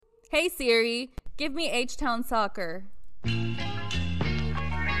Hey Siri, give me H-Town Soccer.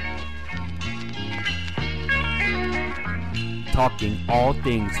 Talking all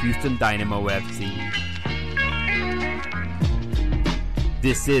things Houston Dynamo FC.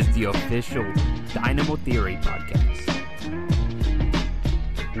 This is the official Dynamo Theory podcast.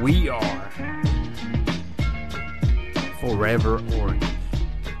 We are Forever Orange.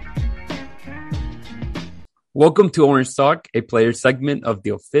 Welcome to Orange Talk, a player segment of the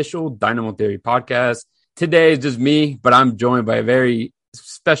official Dynamo Theory podcast. Today is just me, but I'm joined by a very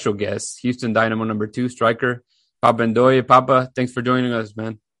special guest, Houston Dynamo number 2 striker, Papa Ndoye. Papa, thanks for joining us,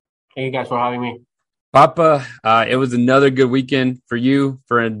 man. Thank you guys for having me. Papa, it was another good weekend for you,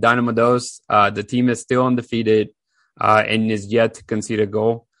 for Dynamo Dos. The team is still undefeated and is yet to concede a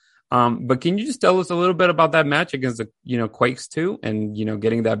goal. But can you just tell us a little bit about that match against the Quakes too, and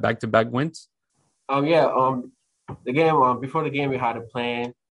getting that back-to-back wins? The game. Before the game, we had a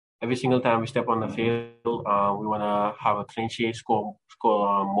plan. Every single time we step on the field, we want to have a clean sheet, score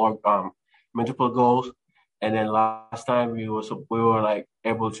more multiple goals. And then last time we were like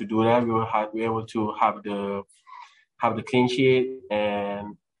able to do that. We were able to have the clean sheet,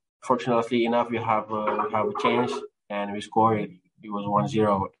 and fortunately enough, we have a chance, and we scored it. It was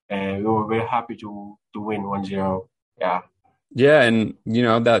 1-0, and we were very happy to win 1-0. Yeah. Yeah, and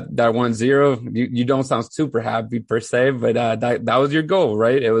that 1-0, you don't sound super happy per se, but that was your goal,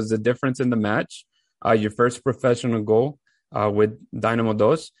 right? It was the difference in the match. Your first professional goal with Dynamo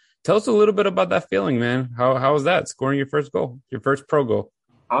Dos. Tell us a little bit about that feeling, man. How was that, scoring your first goal, your first pro goal?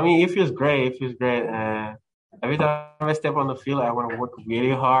 I mean, it feels great. And every time I step on the field, I want to work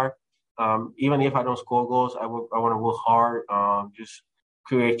really hard. Even if I don't score goals, I want to work hard. Just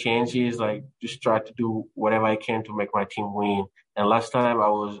create chances, like just try to do whatever I can to make my team win. And last time I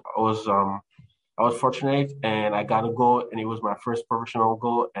was fortunate, and I got a goal, and it was my first professional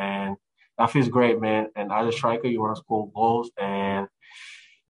goal, and that feels great, man. And as a striker, you want to score goals, and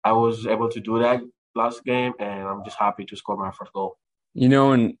I was able to do that last game, and I'm just happy to score my first goal.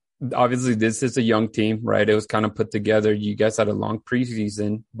 And obviously this is a young team, right? It was kind of put together. You guys had a long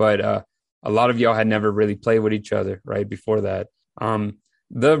preseason, but a lot of y'all had never really played with each other, right, before that.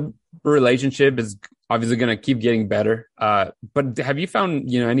 The relationship is obviously going to keep getting better. But have you found,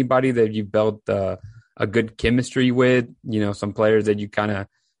 anybody that you've built a good chemistry with, some players that you kind of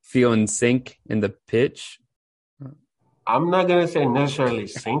feel in sync in the pitch? I'm not going to say necessarily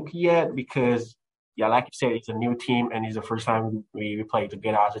sync yet because, like you said, it's a new team and it's the first time we play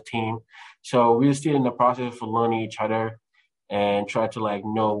together as a team. So we're still in the process of learning each other and try to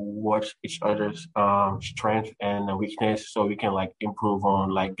know what's each other's strength and weakness, so we can improve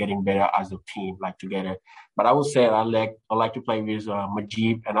on getting better as a team together. But I would say I like to play with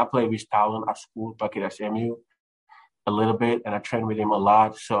Majib, and I play with Talon at school back at SMU a little bit, and I train with him a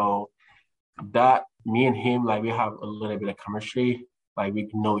lot. So that me and him we have a little bit of chemistry, we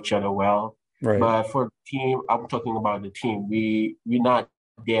know each other well. Right. But for the team, I'm talking about the team. We're not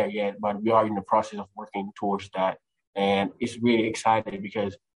there yet, but we are in the process of working towards that. And it's really exciting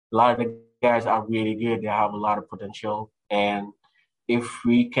because a lot of the guys are really good. They have a lot of potential. And if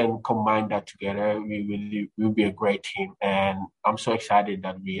we can combine that together, we'll be a great team. And I'm so excited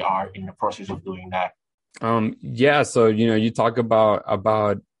that we are in the process of doing that. So, you talk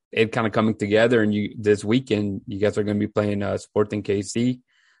about it kind of coming together, and this weekend, you guys are going to be playing Sporting KC,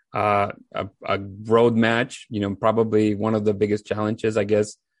 a road match, probably one of the biggest challenges, I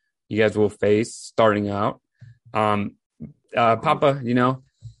guess, you guys will face starting out. Papa,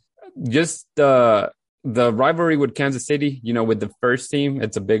 just the rivalry with Kansas City, with the first team,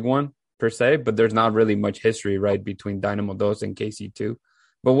 it's a big one per se, but there's not really much history, right, between Dynamo Dos and KC2.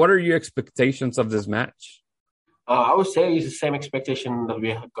 But what are your expectations of this match? I would say it's the same expectation that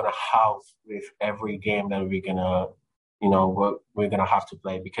we're gonna have with every game that we're gonna have to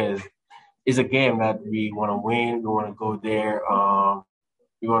play, because it's a game that we want to win. We want to go there.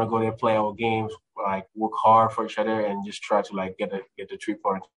 We want to go there, play our games, work hard for each other, and just try to get the 3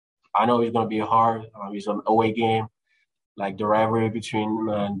 points. I know it's gonna be hard. It's an away game. The rivalry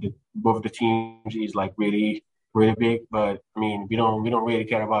between both the teams is really, really big. But I mean, we don't really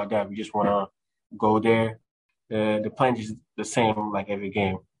care about that. We just want to go there. The plan is the same every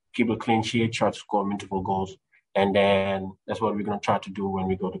game. Keep a clean sheet, try to score multiple goals, and then that's what we're gonna try to do when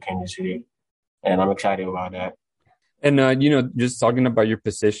we go to Kansas City. And I'm excited about that. And, just talking about your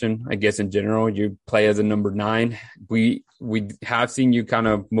position, I guess in general, you play as a number 9. We have seen you kind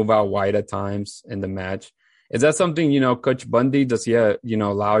of move out wide at times in the match. Is that something, Coach Bundy, does he,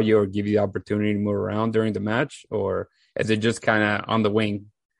 allow you or give you the opportunity to move around during the match? Or is it just kind of on the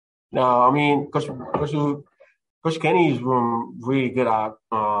wing? No, I mean, Coach Coach Kenny is really good at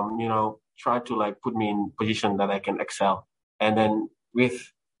trying to like put me in position that I can excel. And then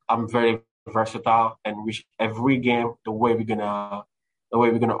with I'm very versatile, and which every game the way we're gonna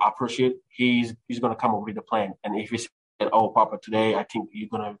approach it, he's gonna come up with a plan. And if he said, "Oh, Papa, today I think he's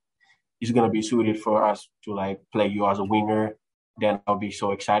gonna be suited for us to like play you as a winger," then I'll be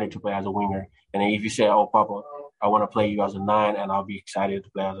so excited to play as a winger. And then if you say, "Oh, Papa, I want to play you as a nine," and I'll be excited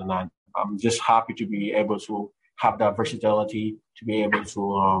to play as a nine. I'm just happy to be able to have that versatility to be able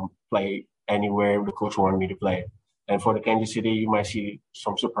to play anywhere the coach wanted me to play. And for the Kansas City, you might see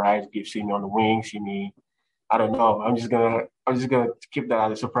some surprise. See me on the wing, see me. I don't know. I'm just gonna keep that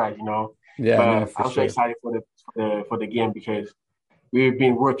as a surprise, you know. Yeah, no, But for I'm so sure. excited for the game because we've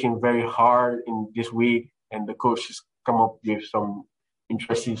been working very hard in this week, and the coach has come up with some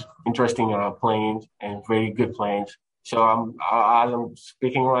interesting plans and very good plans. So as I'm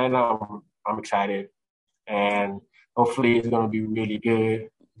speaking right now, I'm excited, and hopefully it's gonna be really good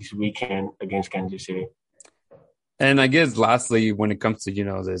this weekend against Kansas City. And I guess lastly, when it comes to,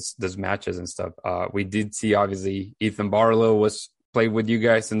 this matches and stuff, we did see obviously Ethan Barlow was played with you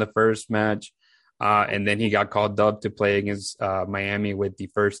guys in the first match. And then he got called up to play against Miami with the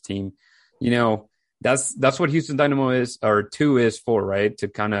first team. That's what Houston Dynamo is, or 2 is for, right? To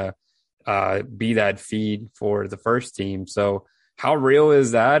kind of be that feed for the first team. So how real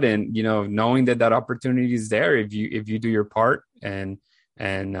is that? And, knowing that opportunity is there if you do your part and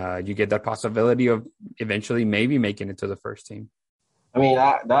you get that possibility of eventually maybe making it to the first team. I mean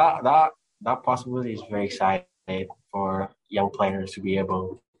that possibility is very exciting for young players to be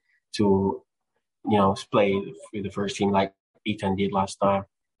able to play with the first team like Ethan did last time.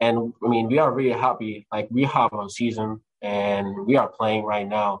 And I mean, we are really happy. Like we have a season and we are playing right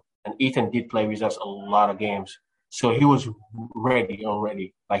now. And Ethan did play with us a lot of games, so he was ready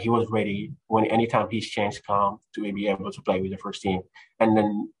already. Like he was ready when anytime his chance come to be able to play with the first team. And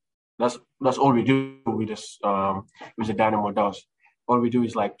then that's all we do with this with the Dynamo does. All we do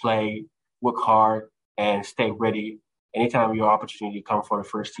is like play, work hard, and stay ready. Anytime your opportunity come for the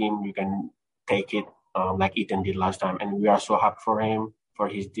first team, you can take it, like Ethan did last time. And we are so happy for him for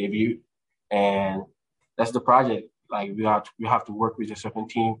his debut. And that's the project. Like we have to work with the second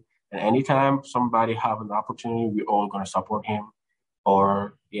team. And anytime somebody have an opportunity, we're all gonna support him.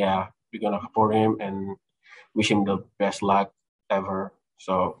 Or yeah, we're gonna support him and wish him the best luck ever.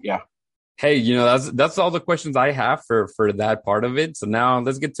 So yeah. Hey, that's all the questions I have for that part of it. So now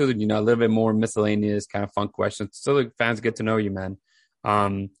let's get to a little bit more miscellaneous kind of fun questions so the fans get to know you,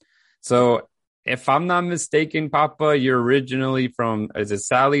 man. So if I'm not mistaken, Papa, you're originally from, is it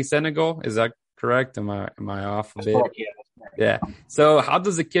Sali, Senegal? Is that correct? Am I off a bit? Correct, yeah. Yeah. So how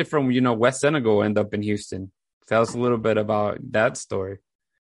does a kid from, West Senegal end up in Houston? Tell us a little bit about that story.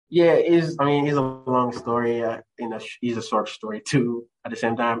 Yeah, it's a long story. It's a short story too. At the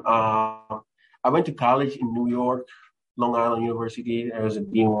same time, I went to college in New York, Long Island University. There was a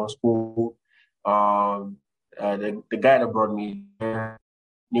D1 school. The guy that brought me there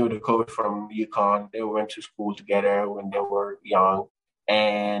knew the coach from UConn. They went to school together when they were young,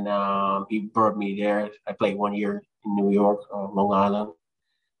 and he brought me there. I played 1 year in New York, Long Island,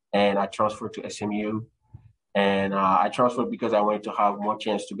 and I transferred to SMU. And I transferred because I wanted to have more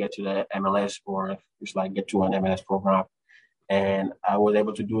chance to get to the MLS or just like get to an MLS program. And I was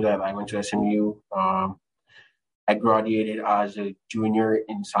able to do that. I went to SMU. I graduated as a junior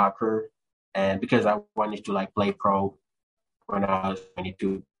in soccer, and because I wanted to like play pro when I was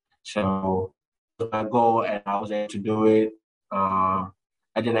 22, so my goal, and I was able to do it. I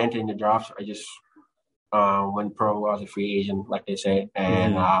didn't enter in the drafts. I just went pro. I was a free agent, like they said,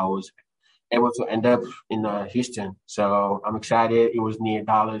 and I was able to end up in Houston. So I'm excited. It was near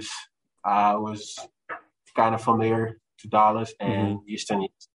Dallas. I was kind of familiar to Dallas, and Houston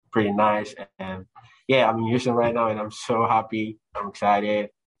is pretty nice. And yeah, I'm in Houston right now, and I'm so happy. I'm excited.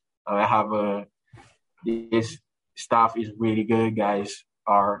 I have this staff is really good. Guys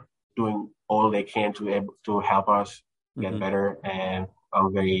are doing all they can to help us get better, and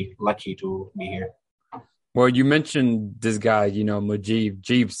I'm very lucky to be here. Well, you mentioned this guy, Mujib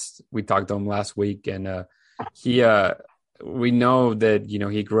Jeeves. We talked to him last week, and we know that,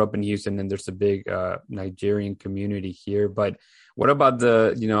 he grew up in Houston and there's a big Nigerian community here. But what about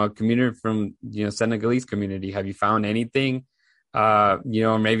the, community from, Senegalese community? Have you found anything, or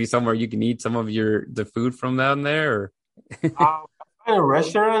maybe somewhere you can eat some of the food from down there? Or? I found a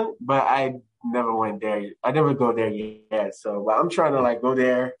restaurant, but I never went there. I never go there yet. So, but I'm trying to like go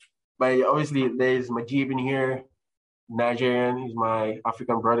there. But obviously, there's Majib in here, Nigerian. He's my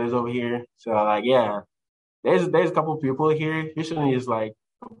African brothers over here. So, like, yeah, there's a couple people here. Houston is like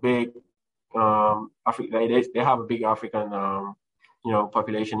a big They have a big African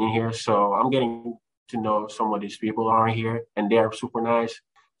population in here. So I'm getting to know some of these people around here, and they are super nice.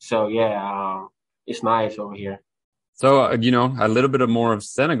 So yeah, it's nice over here. So a little bit of more of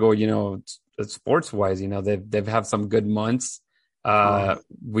Senegal, sports wise, they've had some good months.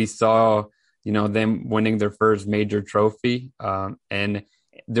 We saw them winning their first major trophy, and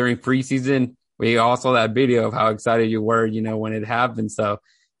during preseason we all saw that video of how excited you were, when it happened. So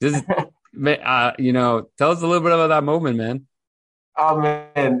this tell us a little bit about that moment, man. Oh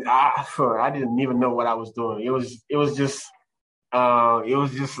man, I didn't even know what I was doing. It was just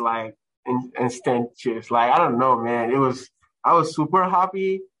like instantaneous. Like, I don't know, man. I was super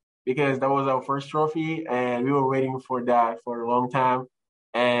happy because that was our first trophy, and we were waiting for that for a long time.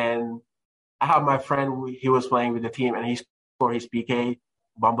 And I have my friend, he was playing with the team, and he scored his PK.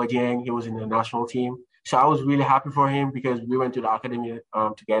 Bamba Dieng, he was in the national team. So I was really happy for him because we went to the academy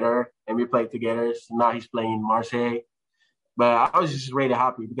together, and we played together. So now he's playing in Marseille. But I was just really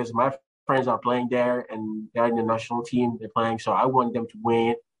happy because my friends are playing there, and they're in the national team. They're playing, so I want them to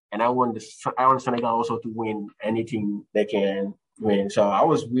win, and I want Senegal also to win anything they can win. So I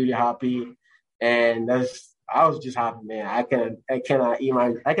was really happy, and I was just happy, man. I cannot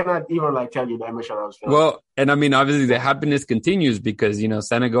even like tell you the emotion I was feeling. Well, and I mean, obviously the happiness continues because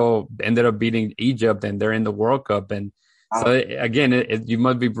Senegal ended up beating Egypt, and they're in the World Cup, and so again, you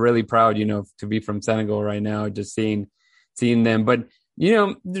must be really proud, to be from Senegal right now, just seeing them. But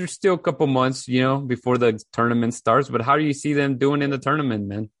there's still a couple months, before the tournament starts. But how do you see them doing in the tournament,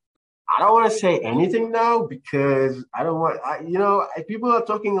 man? I don't want to say anything now because I don't want. People are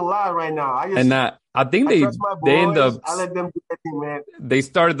talking a lot right now. I think they end up. I let them do their thing, man. They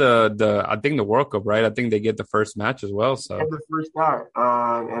start I think the World Cup, right? I think they get the first match as well. So the first start,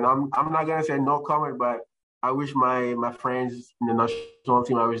 and I'm not gonna say no comment, but I wish my friends in the national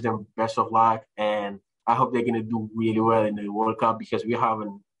team, I wish them best of luck, and I hope they're gonna do really well in the World Cup because we have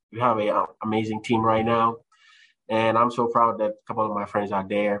an amazing team right now. And I'm so proud that a couple of my friends are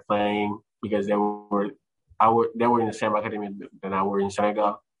there playing because they were in the same academy that I were in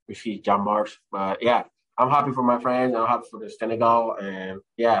Senegal. We see Jean Mars. But yeah, I'm happy for my friends. I'm happy for the Senegal. And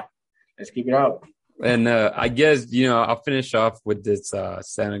yeah, let's keep it up. And I guess, I'll finish off with this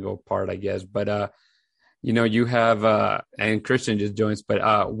Senegal part, I guess. But, you have, and Christian just joins,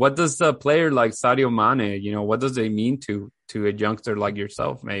 but what does a player like Sadio Mane, what does it mean to a youngster like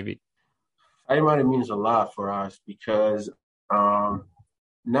yourself, maybe? Sadio Mane means a lot for us because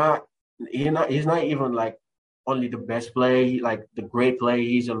he's not even like only the best player, like the great player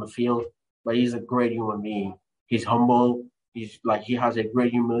he's on the field, but he's a great human being. He's humble. He has a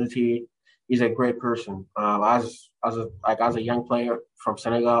great humility. He's a great person. As a young player from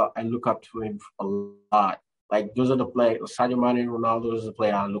Senegal, I look up to him a lot. Like, those are the players. Sadio Mane, Ronaldo is the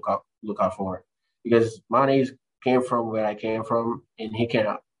player I look out for because Mane came from where I came from, and he came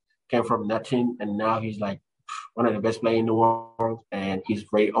from nothing, and now he's like one of the best players in the world, and he's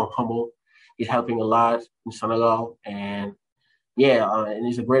very humble. He's helping a lot in Senegal, and and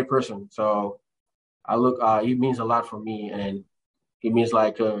he's a great person. So he means a lot for me, and he means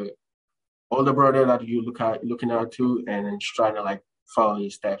like older brother that you looking out to, and trying to like follow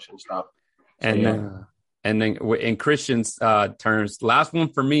his steps and stuff. So, and then in Christian's terms, last one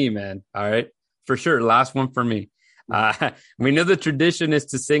for me, man. All right, for sure, last one for me. We know the tradition is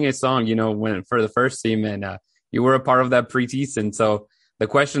to sing a song, when for the first team, and you were a part of that preseason. So the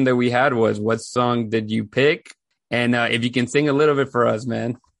question that we had was, what song did you pick? And if you can sing a little bit for us,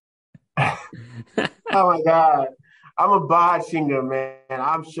 man. Oh my God, I'm a bad singer, man.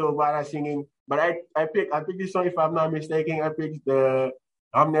 I'm so bad at singing. But I picked this song, if I'm not mistaken. I picked the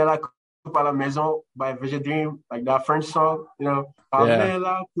Ramenez la coupe à la maison by Veggie Dream, like that French song, Ramenez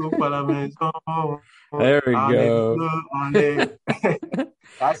la coupe à la maison. There we go.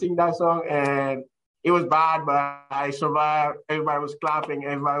 I sing that song, and it was bad, but I survived. Everybody was clapping,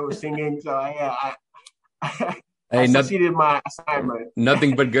 everybody was singing. So I succeeded my assignment.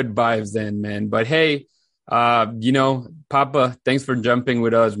 Nothing but good vibes then, man. But hey, Papa, thanks for jumping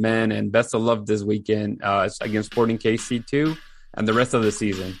with us, man, and best of luck this weekend against Sporting KC2 and the rest of the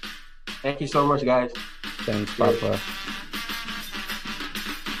season. Thank you so much, guys. Thanks, Papa.